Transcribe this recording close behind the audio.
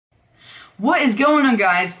What is going on,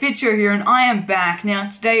 guys? Fitcho here, and I am back. Now,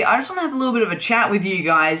 today, I just want to have a little bit of a chat with you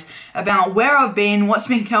guys about where I've been, what's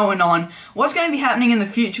been going on, what's going to be happening in the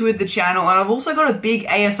future with the channel, and I've also got a big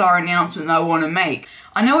ASR announcement that I want to make.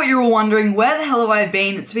 I know what you're all wondering, where the hell have I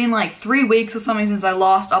been? It's been like 3 weeks or something since I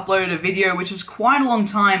last uploaded a video, which is quite a long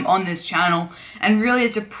time on this channel, and really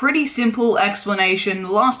it's a pretty simple explanation.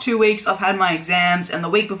 The last 2 weeks I've had my exams, and the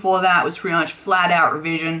week before that was pretty much flat out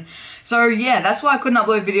revision. So yeah, that's why I couldn't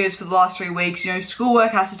upload videos for the last 3 weeks. You know,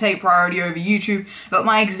 schoolwork has to take priority over YouTube, but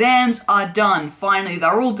my exams are done. Finally,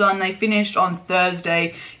 they're all done. They finished on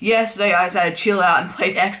Thursday. Yesterday, I just had to chill out and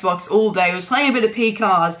played Xbox all day. I was playing a bit of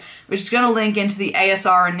P-Cars, which is going to link into the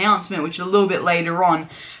ASR announcement, which is a little bit later on.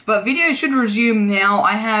 But videos should resume now.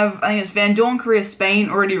 I think it's VANDOORNE Korea Spain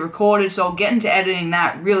already recorded, so I'll get into editing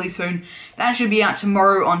that really soon. That should be out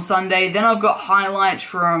tomorrow on Sunday. Then I've got highlights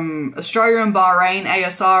from Australia and Bahrain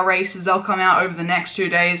ASR races. They'll come out over the next 2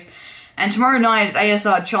 days. And tomorrow night is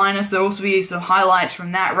ASR China, so there'll also be some highlights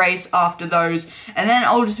from that race after those. And then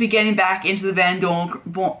I'll just be getting back into the VANDOORNE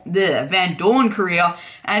Korea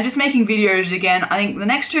and just making videos again. I think the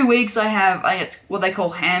next 2 weeks I guess, what they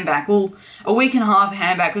call handback. Well, a week and a half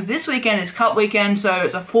handback, because this weekend is Cup weekend, so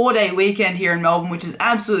it's a 4-day weekend here in Melbourne, which is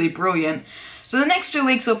absolutely brilliant. So the next 2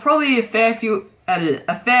 weeks will probably be a fair few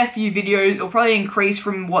videos. It'll probably increase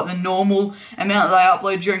from what the normal amount that I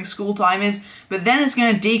upload during school time is, but then it's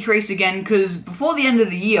going to decrease again, because before the end of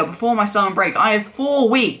the year, before my summer break, I have 4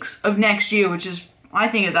 weeks of next year, which is, I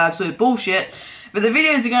think, is absolute bullshit. But the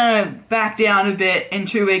videos are going to back down a bit in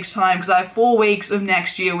 2 weeks time, because I have 4 weeks of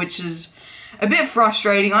next year, which is a bit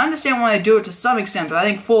frustrating. I understand why they do it to some extent, but I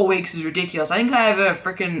think 4 weeks is ridiculous. I think I have a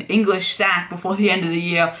freaking English sack before the end of the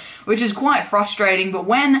year, which is quite frustrating. But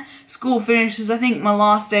when school finishes, I think my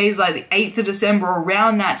last day is like the 8th of December,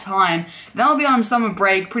 around that time. Then I'll be on summer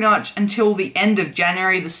break pretty much until the end of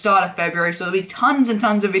January, the start of February. So there'll be tons and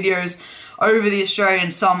tons of videos over the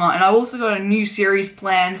Australian summer, and I've also got a new series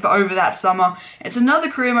planned for over that summer. It's another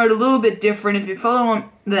career mode, a little bit different. If you follow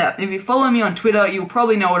me on Twitter, you'll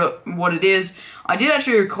probably know what it is. I did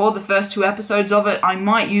actually record the first 2 episodes of it. I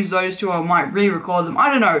might use those 2, or I might re-record them. I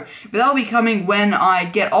don't know, but that'll be coming when I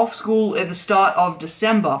get off school at the start of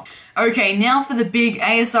December. Okay, now for the big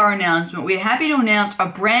ASR announcement. We're happy to announce a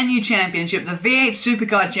brand new championship, the V8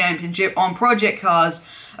 Supercar Championship on Project Cars.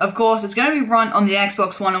 Of course, it's going to be run on the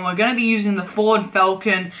Xbox One, and we're going to be using the Ford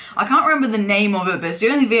Falcon. I can't remember the name of it, but it's the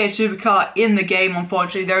only V8 supercar in the game,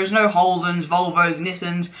 unfortunately. There is no Holdens, Volvos,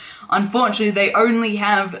 Nissans. Unfortunately, they only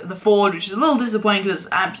have the Ford, which is a little disappointing because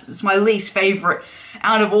it's my least favorite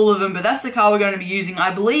out of all of them, but that's the car we're going to be using. I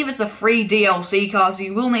believe it's a free DLC car, so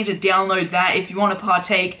you will need to download that if you want to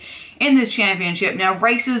partake in this championship. Now,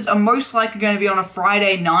 races are most likely going to be on a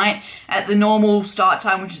Friday night at the normal start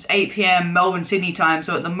time, which is 8 PM Melbourne, Sydney time.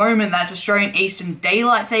 So at the moment, that's Australian Eastern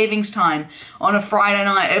Daylight Savings time on a Friday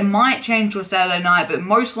night. It might change to a Saturday night, but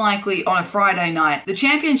most likely on a Friday night. The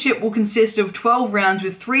championship will consist of 12 rounds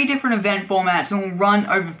with 3 different event formats and will run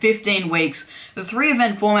over 15 weeks. The 3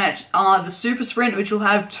 event formats are the Super Sprint, which will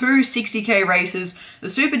have 2 60k races, the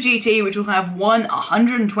Super GT, which will have 1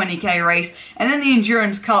 120k race, and then the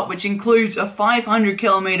Endurance Cup, which includes a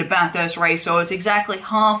 500km Bathurst race, so it's exactly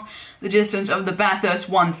half the distance of the Bathurst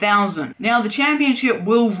 1000. Now, the championship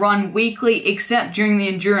will run weekly, except during the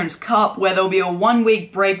Endurance Cup, where there'll be a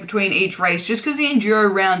 1-week break between each race, just because the Enduro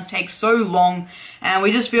rounds take so long, and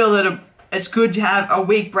we just feel that it's good to have a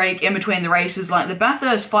week break in between the races. Like the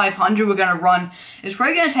Bathurst 500 we're going to run, it's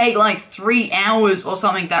probably going to take like 3 hours or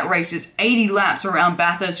something. That race, it's 80 laps around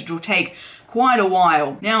Bathurst, which will take quite a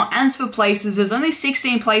while. Now, as for places, there's only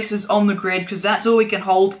 16 places on the grid, because that's all we can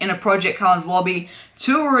hold in a Project Cars lobby.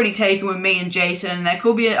 2 already taken with me and Jason, and there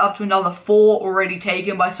could be up to another 4 already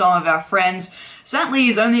taken by some of our friends. So that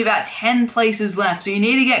leaves only about 10 places left, so you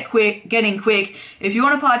need to get in quick if you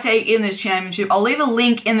want to partake in this championship. I'll leave a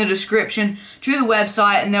link in the description to the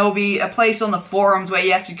website, and there will be a place on the forums where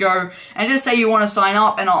you have to go and just say you want to sign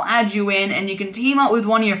up, and I'll add you in, and you can team up with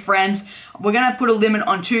one of your friends. We're going to put a limit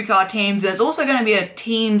on 2-car teams. There's also going to be a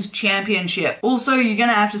teams championship. Also, you're going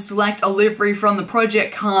to have to select a livery from the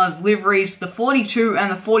Project Cars liveries. The 42 and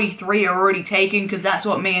the 43 are already taken, because that's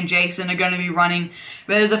what me and Jason are going to be running.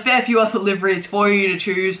 But there's a fair few other liveries for you to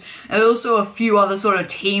choose. And there's also a few other sort of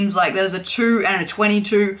teams, like there's a 2 and a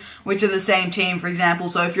 22, which are the same team, for example.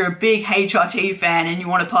 So if you're a big HRT fan and you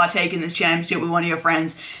want to partake in this championship with one of your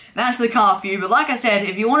friends, that's the car for you. But like I said,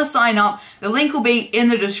 if you want to sign up, the link will be in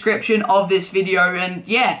the description of this video. And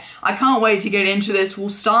yeah, I can't wait to get into this. We'll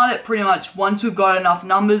start it pretty much once we've got enough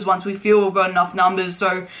numbers, once we feel we've got enough numbers.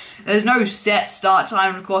 So there's no set start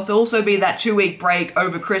time. Of course, there'll also be that 2-week break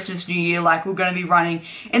over Christmas, New Year, like we're going to be running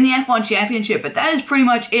in the F1 Championship. But that is pretty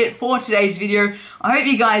much it for today's video. I hope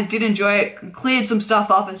you guys did enjoy it, cleared some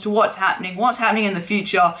stuff up as to what's happening in the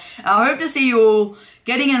future. And I hope to see you all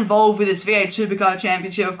getting involved with this V8 Supercar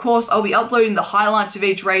Championship. Of course, I'll be uploading the highlights of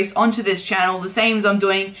each race onto this channel, the same as I'm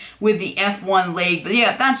doing with the F1 League. But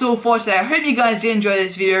yeah, that's all for today. I hope you guys did enjoy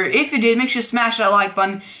this video. If you did, make sure to smash that like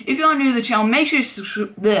button. If you are new to the channel, make sure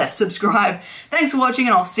to subscribe. Thanks for watching,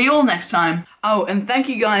 and I'll see you all next time. Oh, and thank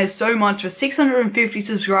you guys so much for 650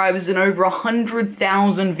 subscribers and over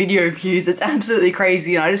 100,000 video views. It's absolutely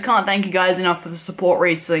crazy, and I just can't thank you guys enough for the support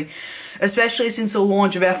recently, especially since the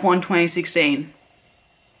launch of F1 2016.